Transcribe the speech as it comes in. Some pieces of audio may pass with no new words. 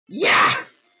Yeah!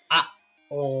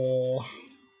 Oh.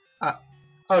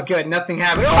 Oh, good. Nothing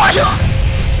happened. Oh my god!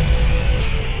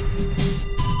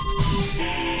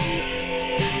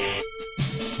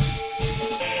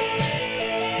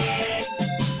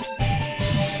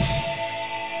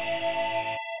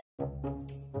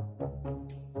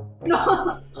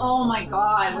 Oh my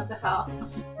god, what the hell?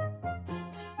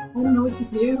 I don't know what to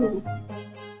do.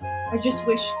 I just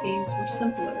wish games were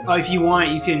simpler. If you want,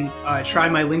 you can try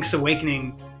my Link's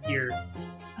Awakening here.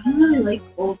 I don't really like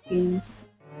old games.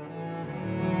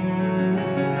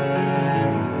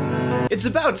 It's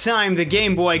about time the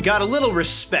Game Boy got a little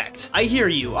respect. I hear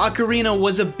you, Ocarina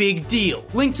was a big deal.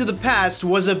 Link to the Past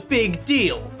was a big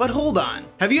deal. But hold on.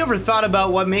 Have you ever thought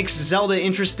about what makes Zelda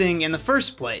interesting in the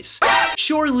first place?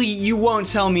 Surely you won't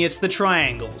tell me it's the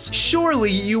triangles.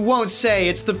 Surely you won't say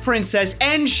it's the princess,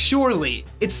 and surely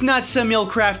it's not some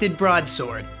ill-crafted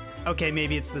broadsword. Okay,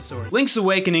 maybe it's the sword. Link's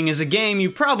Awakening is a game you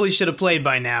probably should have played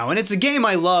by now, and it's a game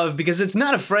I love because it's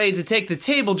not afraid to take the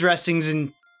table dressings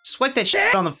and swipe that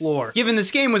shit on the floor. Given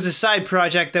this game was a side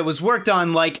project that was worked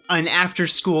on like an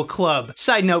after-school club.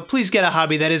 Side note, please get a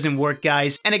hobby that isn't work,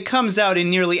 guys, and it comes out in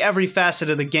nearly every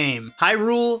facet of the game.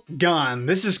 Hyrule, gone.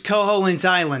 This is Koholint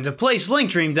Island, a place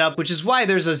Link dreamed up, which is why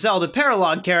there's a Zelda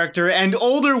paralog character and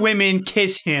older women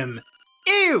kiss him.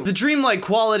 Ew! The dreamlike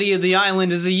quality of the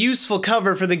island is a useful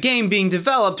cover for the game being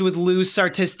developed with loose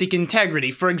artistic integrity.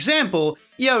 For example,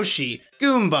 Yoshi,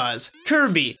 Goombas,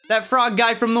 Kirby, that frog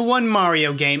guy from the one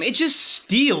Mario game. It just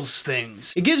steals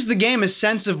things. It gives the game a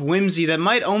sense of whimsy that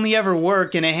might only ever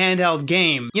work in a handheld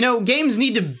game. You know, games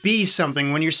need to be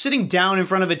something when you're sitting down in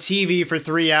front of a TV for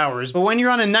 3 hours, but when you're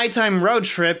on a nighttime road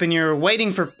trip and you're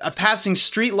waiting for a passing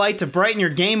street light to brighten your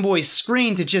Game Boy's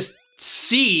screen to just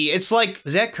see, it's like,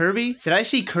 was that Kirby? Did I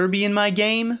see Kirby in my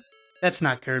game? That's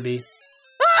not Kirby.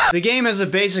 The game has a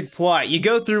basic plot. You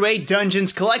go through 8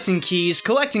 dungeons collecting keys,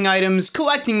 collecting items,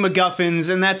 collecting MacGuffins,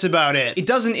 and that's about it. It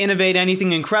doesn't innovate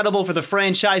anything incredible for the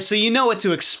franchise, so you know what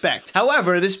to expect.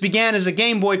 However, this began as a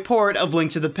Game Boy port of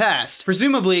Link to the Past.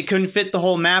 Presumably it couldn't fit the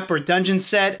whole map or dungeon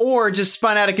set, or just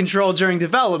spun out of control during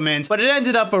development, but it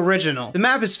ended up original. The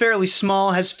map is fairly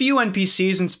small, has few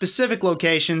NPCs in specific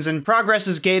locations, and progress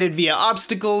is gated via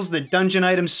obstacles that dungeon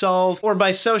items solve, or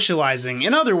by socializing.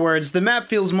 In other words, the map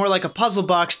feels more like a puzzle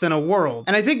box than a world,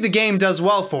 and I think the game does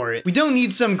well for it. We don't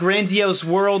need some grandiose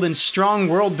world and strong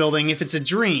world building if it's a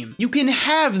dream. You can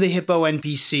have the hippo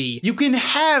NPC. You can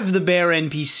have the bear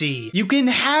NPC. You can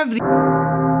have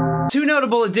the... 2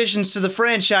 notable additions to the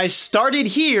franchise started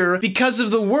here because of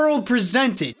the world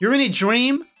presented. You're in a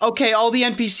dream? Okay, all the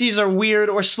NPCs are weird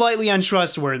or slightly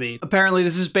untrustworthy. Apparently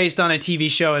this is based on a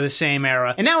TV show of the same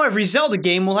era. And now every Zelda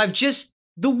game will have just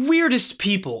the weirdest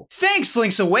people. Thanks,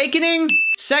 Link's Awakening!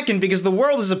 Second, because the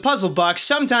world is a puzzle box,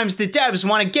 sometimes the devs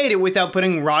want to gate it without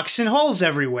putting rocks and holes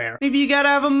everywhere. Maybe you gotta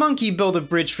have a monkey build a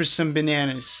bridge for some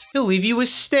bananas. He'll leave you a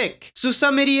stick, so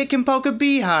some idiot can poke a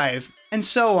beehive. And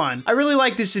so on. I really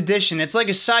like this addition. It's like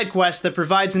a side quest that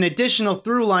provides an additional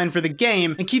through line for the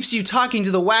game and keeps you talking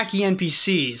to the wacky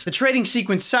NPCs. The trading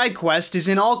sequence side quest is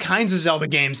in all kinds of Zelda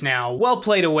games now. Well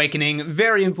played, Awakening.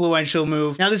 Very influential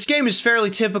move. Now this game is fairly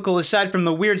typical aside from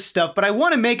the weird stuff, but I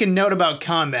want to make a note about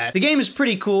combat. The game is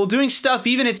pretty cool, doing stuff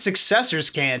even its successors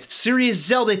can't. Serious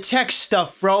Zelda tech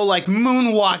stuff, bro, like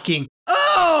moonwalking.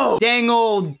 Oh! Dang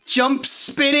old jump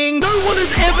spinning. No one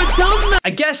has ever done that!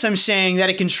 I guess I'm saying that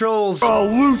it controls all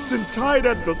loose and tight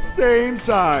at the same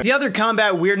time. The other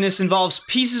combat weirdness involves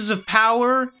pieces of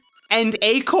power and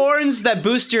acorns that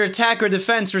boost your attack or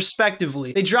defense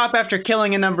respectively. They drop after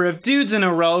killing a number of dudes in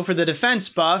a row for the defense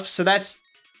buff, so that's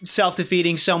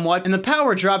self-defeating somewhat, and the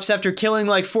power drops after killing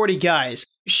like 40 guys.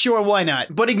 Sure, why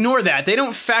not? But ignore that, they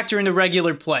don't factor into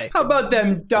regular play. How about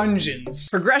them dungeons?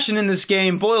 Progression in this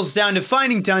game boils down to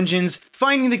finding dungeons,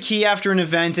 finding the key after an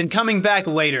event, and coming back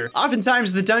later.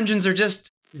 Oftentimes the dungeons are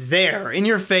just there, in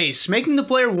your face, making the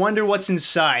player wonder what's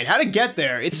inside, how to get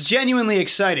there. It's genuinely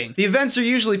exciting. The events are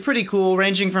usually pretty cool,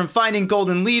 ranging from finding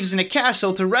golden leaves in a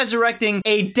castle to resurrecting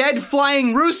a dead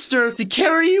flying rooster to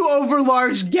carry you over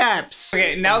large gaps.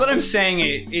 Okay, now that I'm saying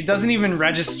it, it doesn't even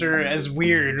register as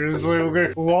weird. It's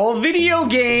like, lol, video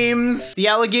games. The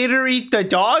alligator eat the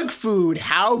dog food.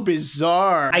 How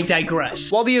bizarre. I digress.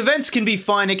 While the events can be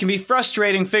fun, it can be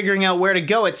frustrating figuring out where to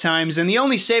go at times, and the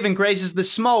only saving grace is the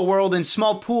small world and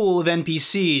small pool of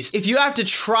NPCs. If you have to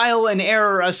trial and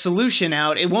error a solution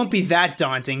out, it won't be that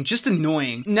daunting, just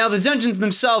annoying. Now, the dungeons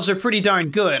themselves are pretty darn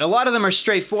good. A lot of them are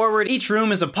straightforward. Each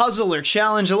room is a puzzle or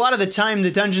challenge. A lot of the time,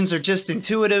 the dungeons are just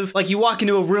intuitive. Like, you walk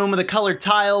into a room with a colored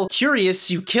tile.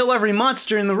 Curious, you kill every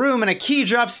monster in the room and a key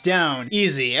drops down.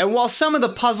 Easy. And while some of the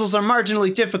puzzles are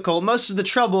marginally difficult, most of the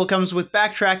trouble comes with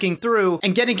backtracking through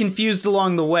and getting confused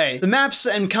along the way. The maps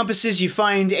and compasses you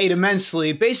find aid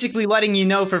immensely, basically letting you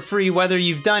know for free whether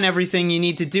you've done everything you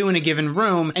need to do in a given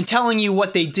room and telling you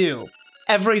what they do.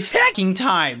 Every fucking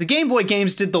time. The Game Boy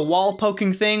games did the wall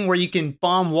poking thing where you can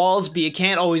bomb walls but you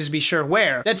can't always be sure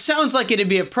where. That sounds like it'd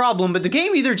be a problem, but the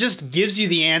game either just gives you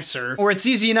the answer or it's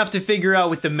easy enough to figure out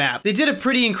with the map. They did a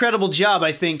pretty incredible job,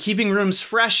 I think, keeping rooms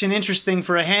fresh and interesting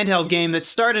for a handheld game that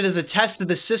started as a test of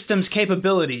the system's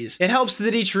capabilities. It helps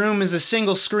that each room is a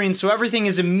single screen so everything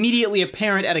is immediately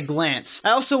apparent at a glance.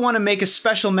 I also want to make a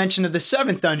special mention of the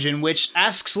 7th dungeon, which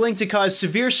asks Link to cause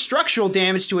severe structural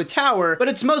damage to a tower, but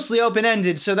it's mostly open-ended,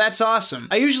 so that's awesome.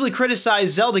 I usually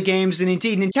criticize Zelda games, and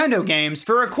indeed Nintendo games,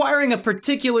 for requiring a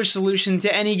particular solution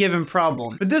to any given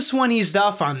problem, but this one eased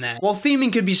off on that. While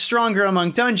theming could be stronger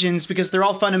among dungeons because they're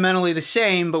all fundamentally the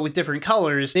same but with different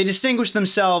colors, they distinguish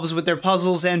themselves with their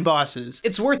puzzles and bosses.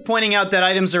 It's worth pointing out that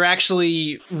items are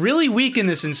actually really weak in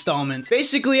this installment.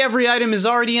 Basically every item is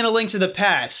already in A Link to the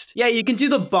Past. Yeah, you can do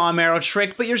the bomb arrow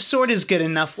trick, but your sword is good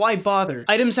enough, why bother?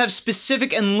 Items have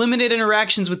specific and limited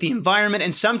interactions with the environment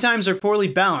and sometimes are poorly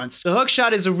balanced. The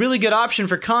hookshot is a really good option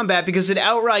for combat because it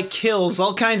outright kills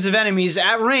all kinds of enemies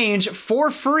at range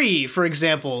for free, for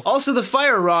example. Also, the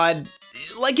fire rod,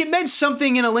 like, it meant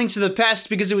something in A Link to the Past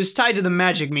because it was tied to the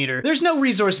magic meter. There's no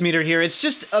resource meter here, it's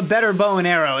just a better bow and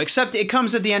arrow, except it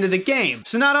comes at the end of the game.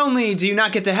 So not only do you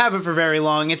not get to have it for very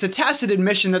long, it's a tacit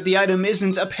admission that the item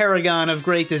isn't a paragon of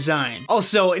great design.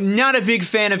 Also, not a big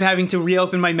fan of having to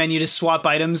reopen my menu to swap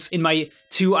items in my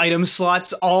 2 item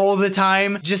slots all the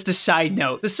time. Just a side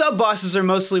note. The sub-bosses are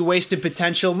mostly wasted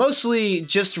potential, mostly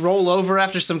just roll over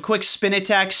after some quick spin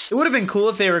attacks. It would have been cool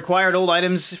if they required old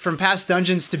items from past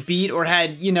dungeons to beat or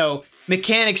had, you know,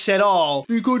 mechanics at all.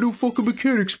 You got no fucking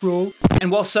mechanics, bro.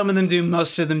 And while some of them do,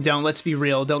 most of them don't. Let's be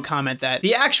real, don't comment that.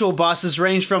 The actual bosses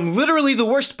range from literally the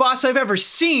worst boss I've ever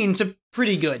seen to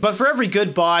pretty good. But for every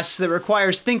good boss that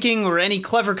requires thinking or any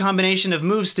clever combination of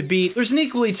moves to beat, there's an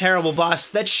equally terrible boss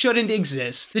that shouldn't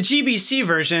exist. The GBC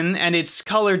version and its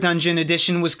color dungeon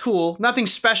edition was cool, nothing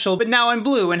special, but now I'm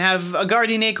blue and have a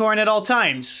guardian acorn at all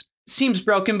times. Seems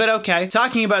broken, but okay.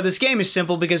 Talking about this game is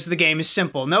simple because the game is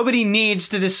simple. Nobody needs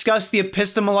to discuss the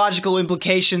epistemological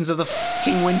implications of the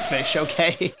fucking windfish,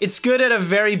 okay? It's good at a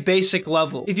very basic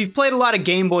level. If you've played a lot of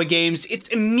Game Boy games, it's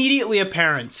immediately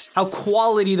apparent how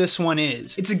quality this one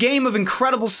is. It's a game of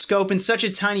incredible scope in such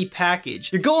a tiny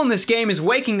package. Your goal in this game is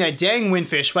waking that dang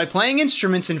windfish by playing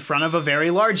instruments in front of a very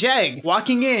large egg,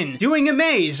 walking in, doing a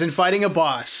maze, and fighting a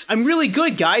boss. I'm really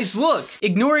good, guys, look!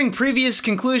 Ignoring previous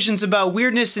conclusions about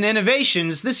weirdness and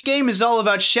innovations, this game is all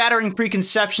about shattering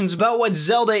preconceptions about what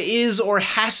Zelda is or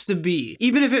has to be,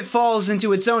 even if it falls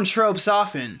into its own tropes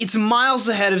often. It's miles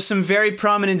ahead of some very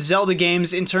prominent Zelda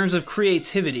games in terms of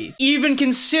creativity, even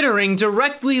considering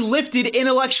directly lifted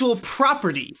intellectual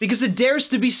property, because it dares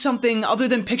to be something other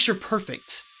than picture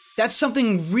perfect. That's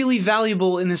something really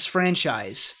valuable in this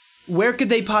franchise. Where could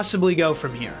they possibly go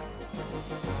from here?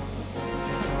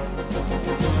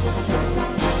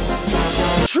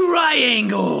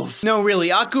 Triangles! No, really,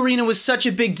 Ocarina was such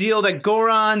a big deal that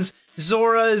Goron's,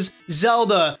 Zora's,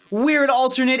 Zelda, weird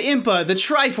alternate Impa, the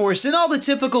Triforce, and all the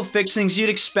typical fixings you'd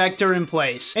expect are in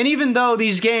place. And even though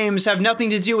these games have nothing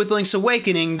to do with Link's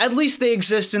Awakening, at least they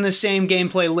exist in the same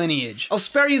gameplay lineage. I'll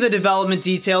spare you the development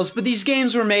details, but these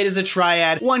games were made as a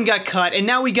triad, one got cut, and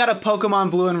now we got a Pokemon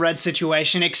Blue and Red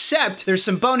situation, except there's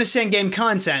some bonus endgame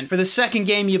content for the second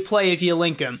game you play if you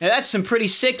link 'em. Now that's some pretty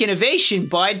sick innovation,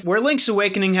 bud. Where Link's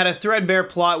Awakening had a threadbare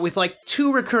plot with like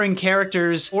 2 recurring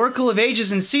characters, Oracle of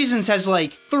Ages and Seasons has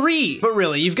like 3. But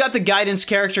really, you've got the guidance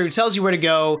character who tells you where to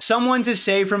go, someone to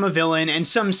save from a villain, and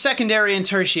some secondary and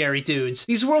tertiary dudes.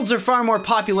 These worlds are far more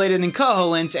populated than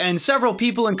Koholint, and several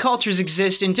people and cultures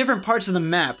exist in different parts of the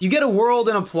map. You get a world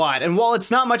and a plot, and while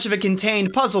it's not much of a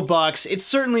contained puzzle box, it's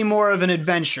certainly more of an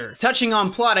adventure. Touching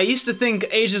on plot, I used to think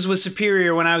Ages was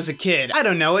superior when I was a kid. I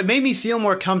don't know, it made me feel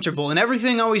more comfortable, and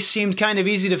everything always seemed kind of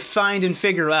easy to find and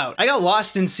figure out. I got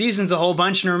lost in Seasons a whole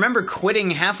bunch and remember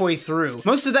quitting halfway through.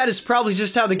 Most of that is is probably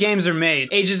just how the games are made.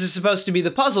 Ages is supposed to be the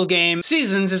puzzle game,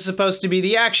 Seasons is supposed to be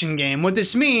the action game. What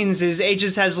this means is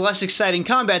Ages has less exciting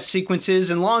combat sequences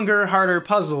and longer, harder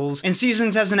puzzles, and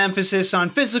Seasons has an emphasis on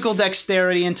physical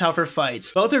dexterity and tougher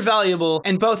fights. Both are valuable,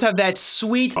 and both have that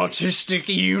sweet autistic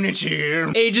unity.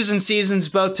 Ages and Seasons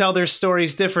both tell their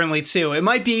stories differently too. It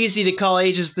might be easy to call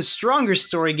Ages the stronger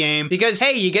story game because,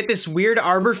 hey, you get this weird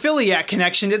arbor-philiac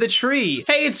connection to the tree.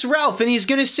 Hey, it's Ralph and he's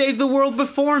gonna save the world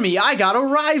before me. I got a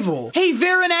rival. Hey,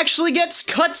 Varen actually gets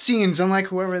cutscenes, unlike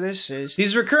whoever this is.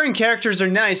 These recurring characters are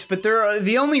nice, but they're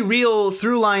the only real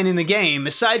through line in the game,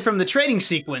 aside from the trading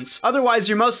sequence. Otherwise,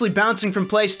 you're mostly bouncing from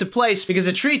place to place because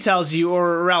a tree tells you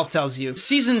or Ralph tells you.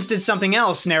 Seasons did something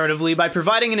else narratively by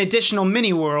providing an additional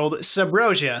mini-world,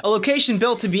 Subrosia, a location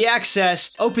built to be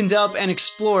accessed, opened up, and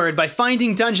explored by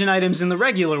finding dungeon items in the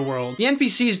regular world. The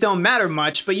NPCs don't matter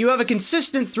much, but you have a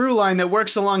consistent through line that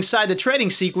works alongside the trading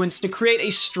sequence to create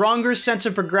a stronger sense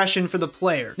of progression for the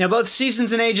player. Now, both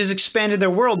Seasons and Ages expanded their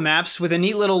world maps with a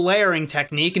neat little layering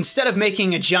technique. Instead of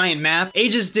making a giant map,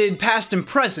 Ages did past and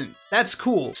present. That's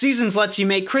cool. Seasons lets you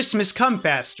make Christmas come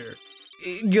faster.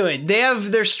 Good. They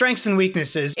have their strengths and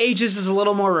weaknesses. Ages is a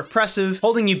little more repressive,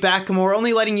 holding you back more,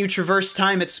 only letting you traverse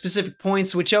time at specific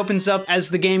points, which opens up as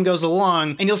the game goes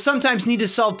along, and you'll sometimes need to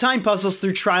solve time puzzles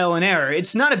through trial and error.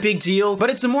 It's not a big deal,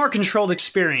 but it's a more controlled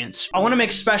experience. I want to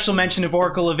make special mention of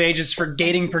Oracle of Ages for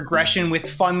gating progression with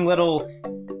fun little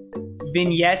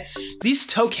vignettes. These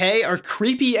Tokay are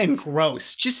creepy and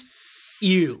gross. Just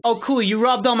ew. Oh cool, you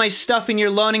robbed all my stuff and you're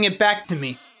loaning it back to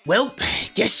me. Well,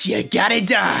 guess you gotta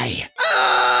die.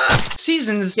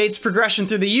 Seasons gates progression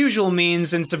through the usual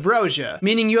means in Subrosia,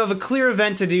 meaning you have a clear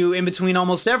event to do in between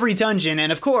almost every dungeon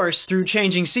and, of course, through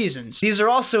changing seasons. These are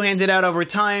also handed out over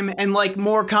time, and like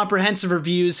more comprehensive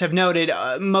reviews have noted,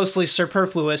 mostly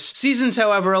superfluous. Seasons,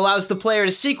 however, allows the player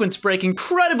to sequence break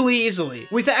incredibly easily,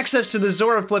 with access to the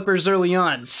Zora flippers early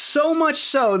on. So much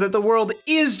so that the world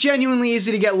is genuinely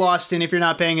easy to get lost in if you're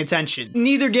not paying attention.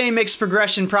 Neither game makes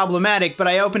progression problematic, but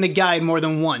I opened a guide more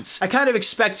than once. I kind of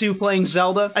expect to playing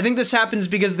Zelda. I think this happens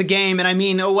because the game, and I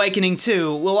mean Awakening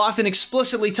 2, will often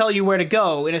explicitly tell you where to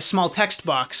go in a small text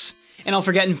box, and I'll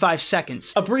forget in 5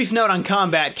 seconds. A brief note on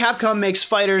combat. Capcom makes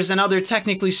fighters and other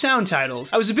technically sound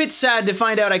titles. I was a bit sad to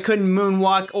find out I couldn't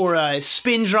moonwalk or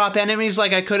spin drop enemies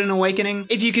like I could in Awakening.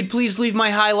 If you could please leave my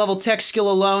high level tech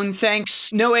skill alone,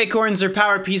 thanks. No acorns or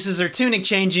power pieces or tunic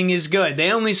changing is good.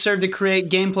 They only serve to create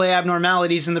gameplay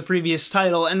abnormalities in the previous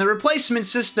title, and the replacement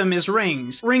system is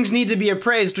rings. Rings need to be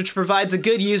appraised, which provides a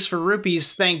good use for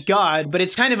rupees, thank God, but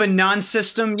it's kind of a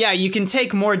non-system. Yeah, you can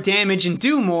take more damage and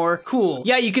do more, cool.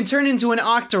 Yeah, you can turn into an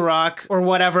Octorok or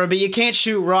whatever, but you can't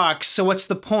shoot rocks, so what's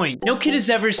the point? No kid has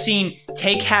ever seen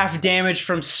take half damage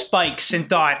from spikes and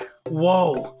thought,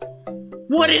 whoa,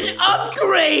 what an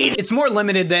upgrade! It's more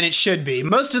limited than it should be.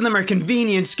 Most of them are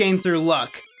convenience gained through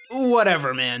luck.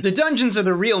 Whatever, man. The dungeons are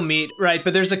the real meat, right,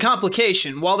 but there's a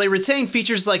complication. While they retain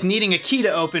features like needing a key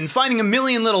to open, finding a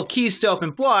million little keys to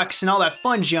open blocks, and all that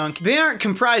fun junk, they aren't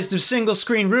comprised of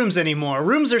single-screen rooms anymore.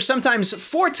 Rooms are sometimes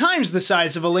 4 times the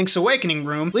size of a Link's Awakening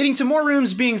room, leading to more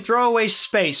rooms being throwaway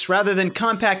space rather than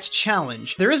compact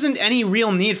challenge. There isn't any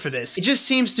real need for this. It just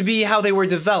seems to be how they were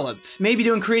developed, maybe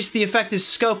to increase the effective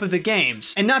scope of the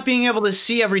games. And not being able to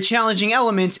see every challenging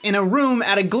element in a room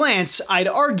at a glance, I'd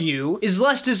argue, is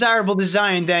less desirable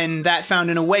design than that found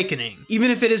in Awakening,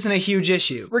 even if it isn't a huge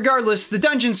issue. Regardless, the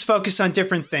dungeons focus on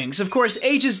different things. Of course,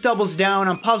 Ages doubles down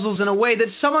on puzzles in a way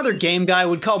that some other game guy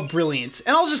would call brilliant,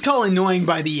 and I'll just call annoying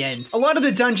by the end. A lot of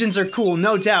the dungeons are cool,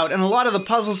 no doubt, and a lot of the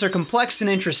puzzles are complex and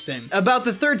interesting. About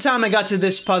the 3rd time I got to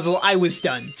this puzzle, I was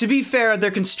done. To be fair, they're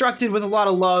constructed with a lot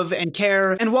of love and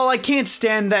care, and while I can't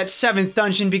stand that 7th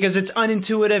dungeon because it's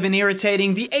unintuitive and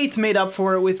irritating, the 8th made up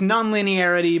for it with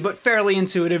non-linearity but fairly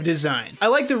intuitive design. I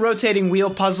like the rotating wheel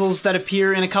puzzles that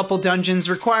appear in a couple dungeons,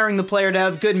 requiring the player to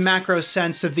have good macro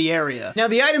sense of the area. Now,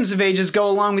 the items of Ages go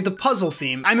along with the puzzle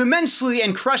theme. I'm immensely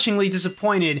and crushingly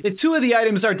disappointed that 2 of the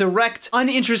items are direct,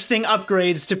 uninteresting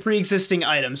upgrades to pre-existing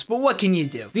items, but what can you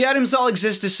do? The items all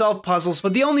exist to solve puzzles,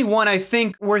 but the only one I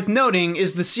think worth noting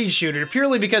is the Seed Shooter,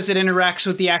 purely because it interacts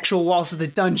with the actual walls of the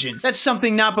dungeon. That's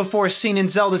something not before seen in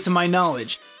Zelda to my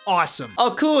knowledge. Awesome.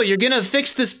 Oh cool, you're gonna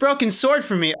fix this broken sword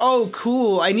for me. Oh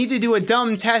cool, I need to do a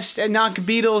dumb test and knock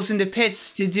beetles into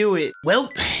pits to do it.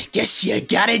 Well, guess you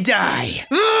gotta die.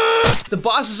 The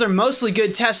bosses are mostly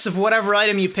good tests of whatever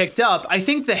item you picked up. I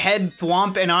think the head,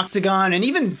 thwomp, and octagon, and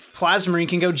even Plasmarine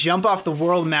can go jump off the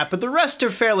world map, but the rest are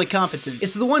fairly competent.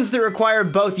 It's the ones that require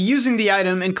both using the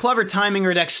item and clever timing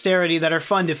or dexterity that are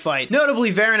fun to fight.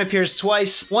 Notably, Varen appears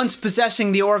twice, once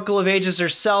possessing the Oracle of Ages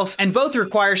herself, and both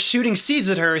require shooting seeds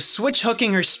at her switch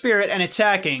hooking her spirit and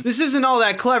attacking. This isn't all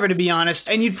that clever, to be honest,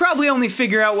 and you'd probably only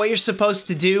figure out what you're supposed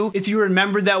to do if you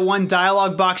remembered that one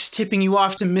dialogue box tipping you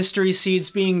off to mystery seeds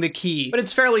being the key, but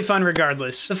it's fairly fun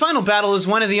regardless. The final battle is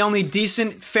one of the only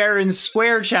decent, fair, and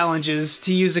square challenges,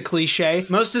 to use a cliche.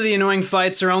 Most of the annoying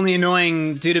fights are only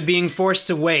annoying due to being forced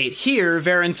to wait. Here,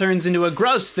 Varen turns into a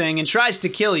gross thing and tries to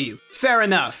kill you. Fair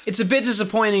enough. It's a bit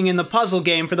disappointing in the puzzle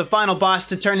game for the final boss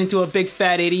to turn into a big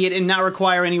fat idiot and not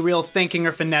require any real thinking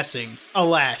or finessing.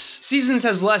 Alas. Seasons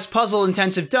has less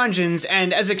puzzle-intensive dungeons,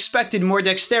 and as expected, more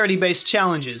dexterity-based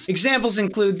challenges. Examples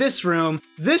include this room,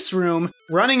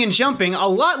 running and jumping, a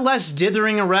lot less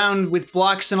dithering around with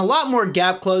blocks, and a lot more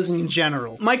gap closing in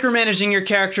general. Micromanaging your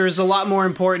character is a lot more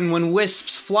important when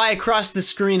wisps fly across the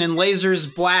screen and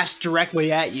lasers blast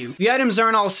directly at you. The items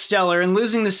aren't all stellar, and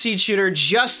losing the seed shooter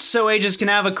just so Aegis can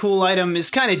have a cool item is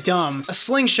kinda dumb. A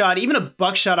slingshot, even a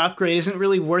buckshot upgrade, isn't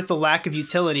really worth the lack of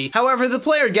utility. However, the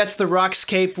player gets the Rock's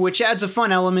Cape, which adds a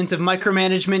fun element of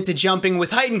micromanagement to jumping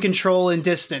with heightened control and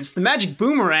distance. The Magic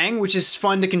Boomerang, which is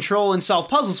fun to control and solve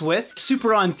puzzles with.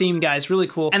 Super on theme, guys, really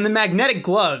cool. And the Magnetic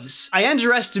Gloves. I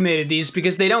underestimated these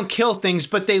because they don't kill things,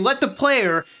 but they let the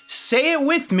player, say it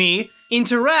with me,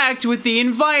 interact with the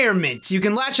environment. You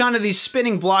can latch onto these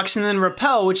spinning blocks and then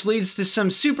repel, which leads to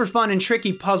some super fun and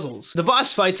tricky puzzles. The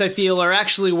boss fights, I feel, are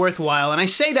actually worthwhile, and I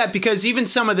say that because even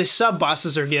some of the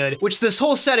sub-bosses are good, which this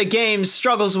whole set of games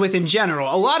struggles with in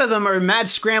general. A lot of them are mad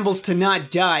scrambles to not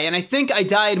die, and I think I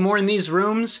died more in these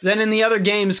rooms than in the other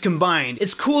games combined.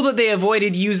 It's cool that they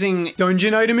avoided using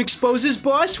dungeon item exposes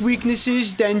boss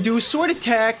weaknesses, then do sword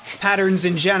attack patterns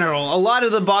in general. A lot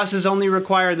of the bosses only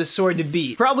require the sword to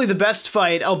beat. Probably the best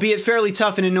fight, albeit fairly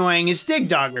tough and annoying, is Dig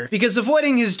Dogger, because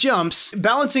avoiding his jumps,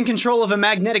 balancing control of a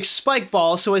magnetic spike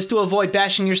ball so as to avoid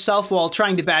bashing yourself while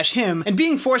trying to bash him, and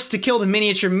being forced to kill the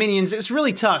miniature minions is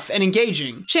really tough and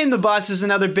engaging. Shame the boss is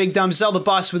another big dumb Zelda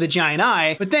boss with a giant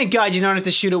eye, but thank God you don't have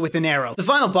to shoot it with an arrow. The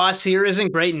final boss here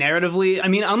isn't great narratively. I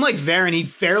mean, unlike Varen,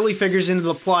 he barely figures into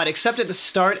the plot except at the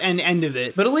start and end of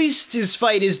it. But at least his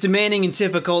fight is demanding and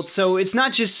difficult, so it's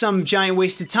not just some giant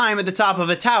wasted time at the top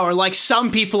of a tower like some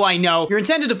people I know. You're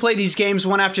intended to play these games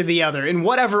one after the other, in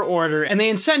whatever order, and they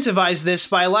incentivize this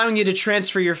by allowing you to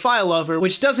transfer your file over,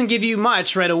 which doesn't give you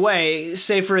much right away,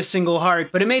 save for a single heart,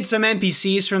 but it made some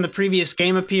NPCs from the previous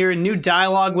game appear, new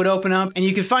dialogue would open up, and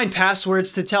you could find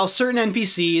passwords to tell certain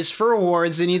NPCs for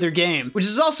rewards in either game, which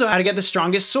is also how to get the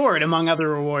strongest sword, among other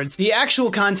rewards. The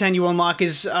actual content you unlock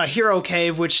is a hero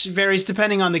cave, which varies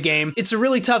depending on the game. It's a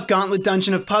really tough gauntlet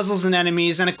dungeon of puzzles and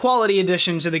enemies, and a quality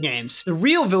addition to the games. The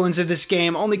real villains of this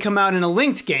game only come out in a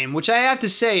linked game, which I have to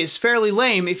say is fairly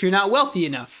lame if you're not wealthy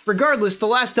enough. Regardless, the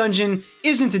last dungeon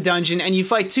isn't a dungeon, and you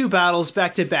fight 2 battles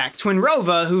back to back.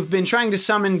 Twinrova, who've been trying to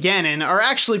summon Ganon, are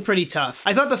actually pretty tough.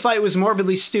 I thought the fight was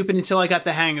morbidly stupid until I got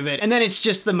the hang of it, and then it's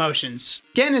just the motions.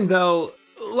 Ganon, though,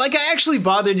 like, I actually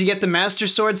bothered to get the Master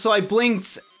Sword, so I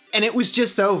blinked and it was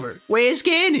just over. Where's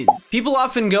Ganon? People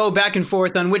often go back and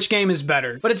forth on which game is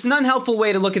better, but it's an unhelpful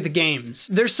way to look at the games.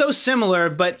 They're so similar,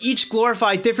 but each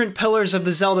glorify different pillars of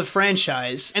the Zelda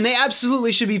franchise, and they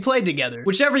absolutely should be played together.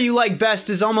 Whichever you like best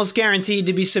is almost guaranteed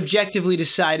to be subjectively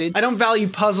decided. I don't value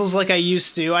puzzles like I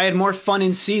used to. I had more fun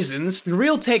in Seasons. The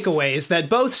real takeaway is that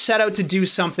both set out to do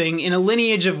something in a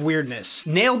lineage of weirdness,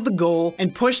 nailed the goal,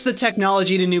 and pushed the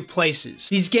technology to new places.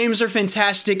 These games are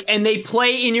fantastic, and they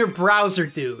play in your browser,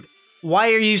 dude.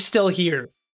 Why are you still here?